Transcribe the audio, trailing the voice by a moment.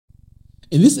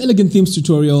In this Elegant Themes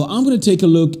tutorial, I'm going to take a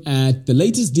look at the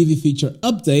latest Divi feature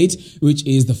update, which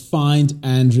is the find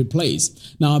and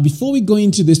replace. Now, before we go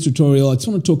into this tutorial, I just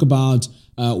want to talk about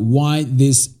why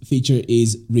this feature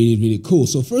is really cool.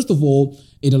 So first of all,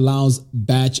 it allows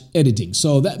batch editing.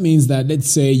 So that means that, let's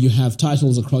say you have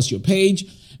titles across your page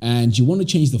and you want to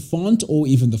change the font or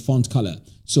even the font color.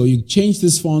 So you change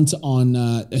this font on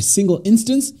a single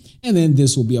instance, and then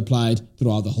this will be applied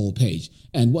throughout the whole page.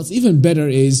 And what's even better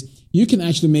is you can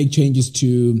actually make changes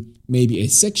to maybe a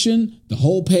section, the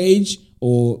whole page,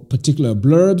 or particular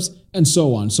blurbs, and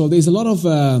so on. So there's a lot of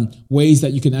ways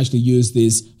that you can actually use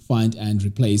this find and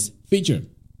replace feature.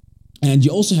 And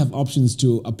you also have options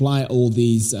to apply all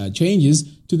these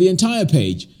changes to the entire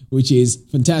page, which is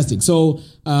fantastic. So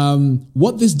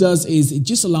what this does is it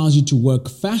just allows you to work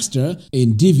faster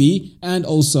in Divi, and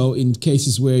also in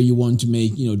cases where you want to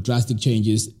make drastic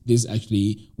changes, this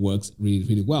actually works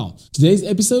really well. Today's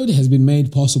episode has been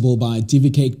made possible by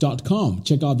divicake.com.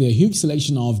 Check out their huge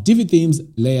selection of Divi themes,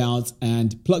 layouts,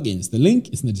 and plugins. The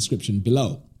link is in the description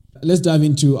below. Let's dive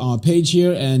into our page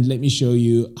here and let me show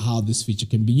you how this feature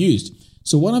can be used.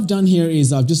 So what I've done here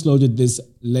is I've just loaded this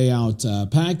layout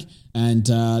pack, and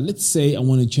let's say I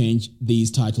want to change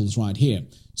these titles right here.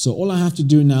 So all I have to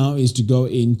do now is to go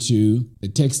into the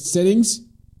text settings,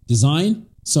 design.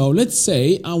 So let's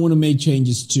say I want to make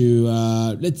changes to,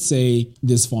 let's say,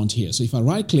 this font here. So if I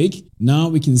right click, now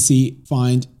we can see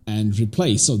find and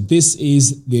replace. So this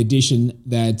is the addition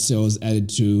that was added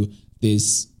to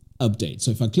this update. So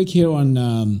if I click here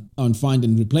on find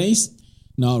and replace,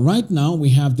 now right now we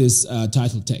have this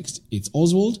title text. It's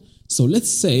Oswald. So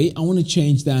let's say I want to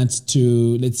change that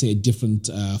to, let's say, a different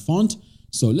font.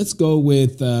 So let's go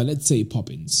with, let's say,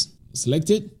 Poppins. Select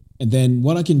it. And then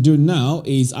what I can do now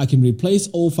is I can replace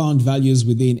all found values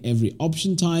within every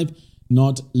option type,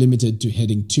 not limited to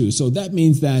heading 2. So that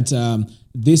means that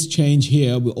this change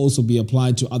here will also be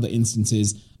applied to other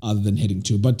instances other than heading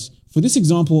 2. But for this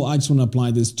example, I just want to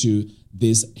apply this to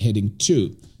this heading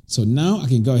 2. So now I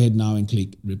can go ahead now and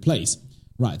click replace.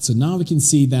 Right, so now we can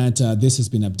see that this has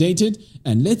been updated,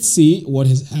 and let's see what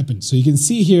has happened. So you can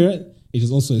see here, it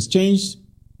has changed,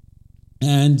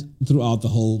 and throughout the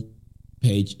whole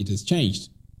page, it has changed.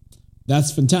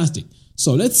 That's fantastic.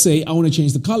 So let's say I want to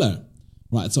change the color.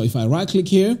 Right, so if I right click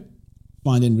here,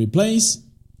 find and replace,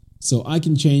 so I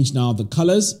can change now the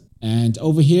colors, and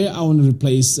over here, I want to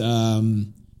replace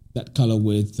that color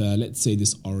with, let's say,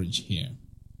 this orange here.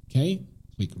 Okay,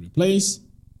 click replace.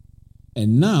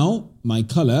 And now my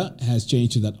color has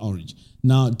changed to that orange.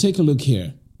 Now take a look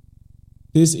here.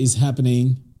 This is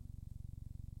happening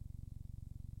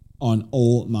on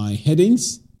all my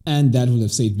headings, and that will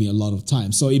have saved me a lot of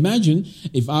time. So imagine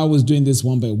if I was doing this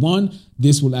one by one,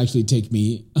 this will actually take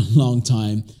me a long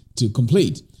time to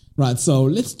complete. Right, so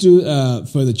let's do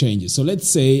further changes. So let's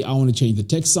say I want to change the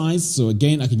text size. So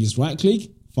again, I can just right click,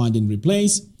 find and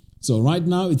replace. So right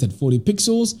now it's at 40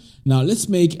 pixels. Now let's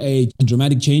make a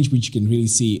dramatic change, which you can really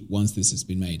see once this has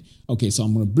been made. Okay, so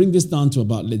I'm going to bring this down to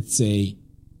about, let's say,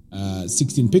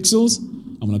 16 pixels.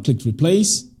 I'm going to click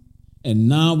replace. And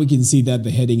now we can see that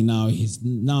the heading now is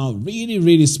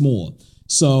really small.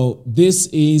 So this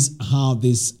is how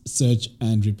this search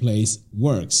and replace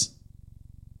works.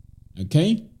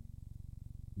 Okay,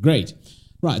 great.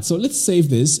 Right, so let's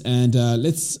save this and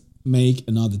let's make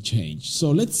another change.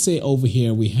 So let's say over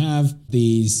here we have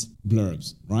these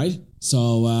blurbs, right?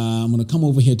 So I'm going to come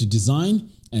over here to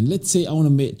design, and let's say I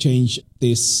want to change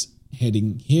this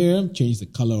heading here, change the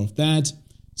color of that.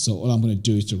 So all I'm going to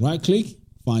do is to right click,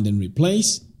 find and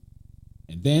replace,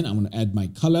 and then I'm going to add my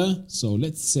color. So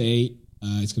let's say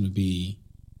it's going to be,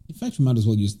 in fact, we might as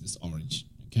well use this orange.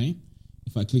 Okay,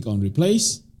 if I click on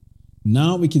replace,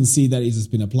 now we can see that it has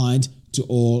been applied to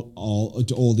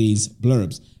all these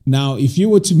blurbs. Now, if you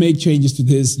were to make changes to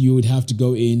this, you would have to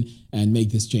go in and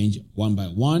make this change one by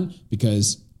one,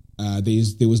 because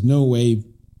there was no way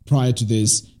prior to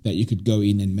this that you could go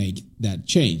in and make that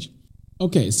change.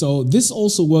 Okay, so this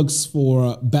also works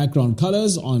for background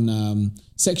colors on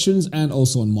sections and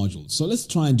also on modules. So let's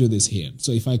try and do this here.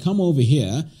 So if I come over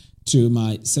here to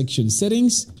my section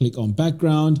settings, click on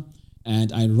background,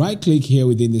 and I right click here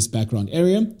within this background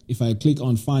area. If I click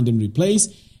on find and replace,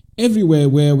 everywhere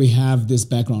where we have this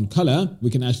background color, we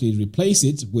can actually replace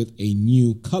it with a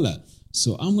new color.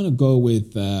 So I'm going to go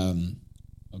with,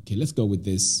 okay, let's go with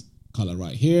this color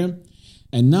right here.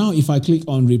 And now if I click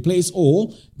on replace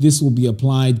all, this will be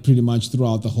applied pretty much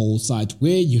throughout the whole site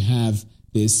where you have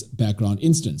this background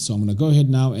instance. So I'm going to go ahead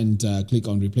now and click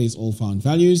on replace all found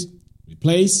values,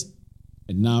 replace,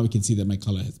 and now we can see that my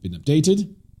color has been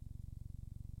updated.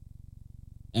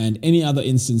 and any other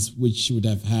instance which would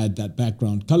have had that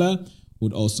background color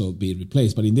would also be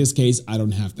replaced. But in this case, I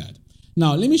don't have that.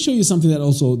 Now, let me show you something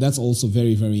that's also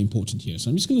very, very important here. So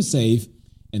I'm just going to save,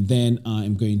 and then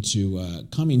I'm going to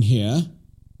come in here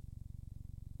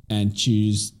and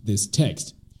choose this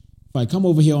text. If I come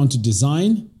over here onto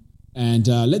design, and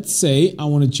let's say I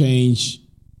want to change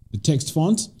the text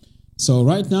font. So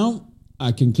right now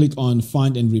I can click on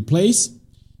find and replace.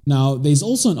 Now there's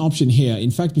also an option here.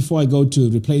 In fact, before I go to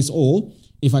replace all,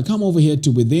 if I come over here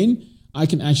to within, I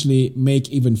can actually make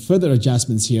even further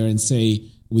adjustments here and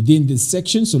say within this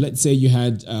section. So let's say you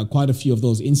had quite a few of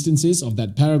those instances of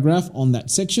that paragraph on that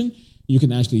section. You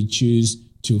can actually choose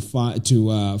to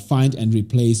find and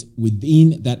replace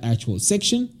within that actual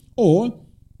section or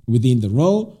within the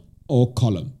row or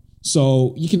column.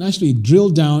 So you can actually drill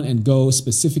down and go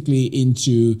specifically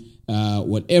into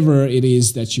whatever it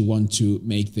is that you want to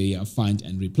make the find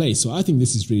and replace. So I think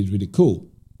this is really, really cool.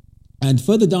 And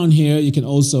further down here, you can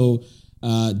also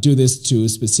do this to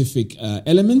specific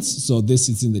elements. So this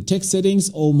is in the text settings,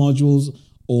 all modules,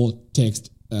 or text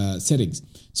settings.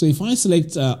 So if I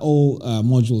select all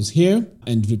modules here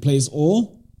and replace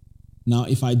all, now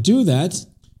if I do that,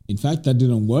 in fact, that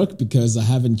didn't work because I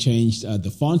haven't changed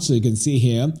the font. So you can see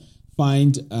here,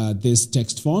 find this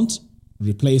text font,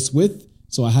 replace with.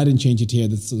 So I hadn't changed it here,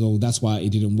 so that's why it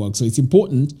didn't work. So it's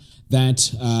important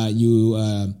that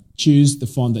you choose the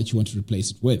font that you want to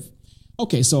replace it with.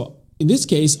 Okay, so in this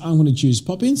case, I'm going to choose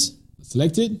Poppins,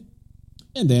 select it,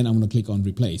 and then I'm going to click on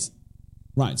replace.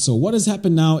 Right, so what has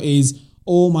happened now is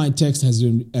all my text has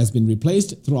been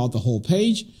replaced throughout the whole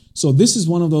page. So this is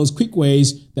one of those quick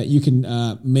ways that you can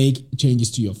make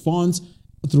changes to your fonts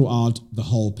throughout the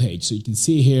whole page. So you can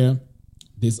see here,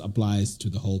 this applies to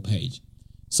the whole page.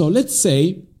 So let's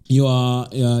say you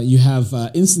have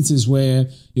instances where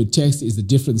your text is a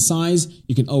different size.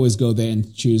 You can always go there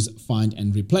and choose find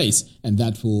and replace, and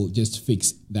that will just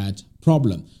fix that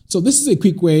problem. So this is a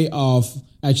quick way of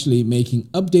actually making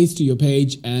updates to your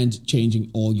page and changing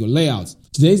all your layouts.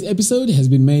 Today's episode has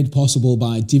been made possible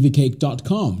by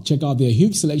divicake.com. Check out their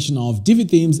huge selection of Divi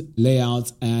themes,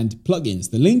 layouts, and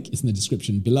plugins. The link is in the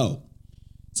description below.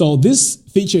 So this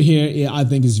feature here, I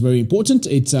think, is very important.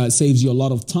 It saves you a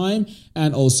lot of time.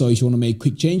 And also, if you want to make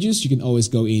quick changes, you can always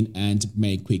go in and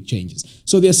make quick changes.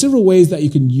 So there are several ways that you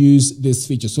can use this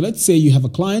feature. So let's say you have a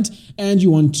client and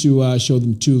you want to show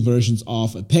them two versions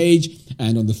of a page.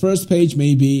 And on the first page,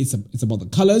 maybe it's about the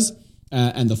colors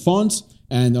and the fonts.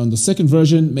 And on the second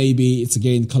version, maybe it's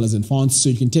again colors and fonts. So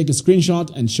you can take a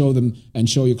screenshot and show them and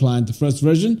show your client the first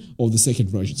version or the second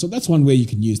version. So that's one way you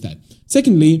can use that.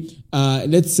 Secondly,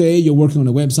 let's say you're working on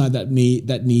a website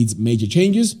that needs major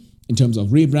changes in terms of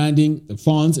rebranding, the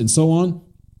fonts, and so on.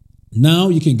 Now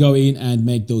you can go in and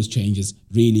make those changes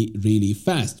really, really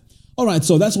fast. All right,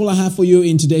 so that's all I have for you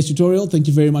in today's tutorial. Thank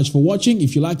you very much for watching.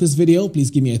 If you like this video,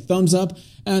 please give me a thumbs up.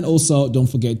 And also don't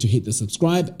forget to hit the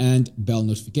subscribe and bell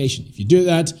notification. If you do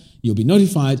that, you'll be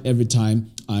notified every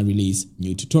time I release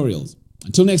new tutorials.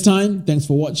 Until next time, thanks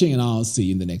for watching, and I'll see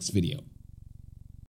you in the next video.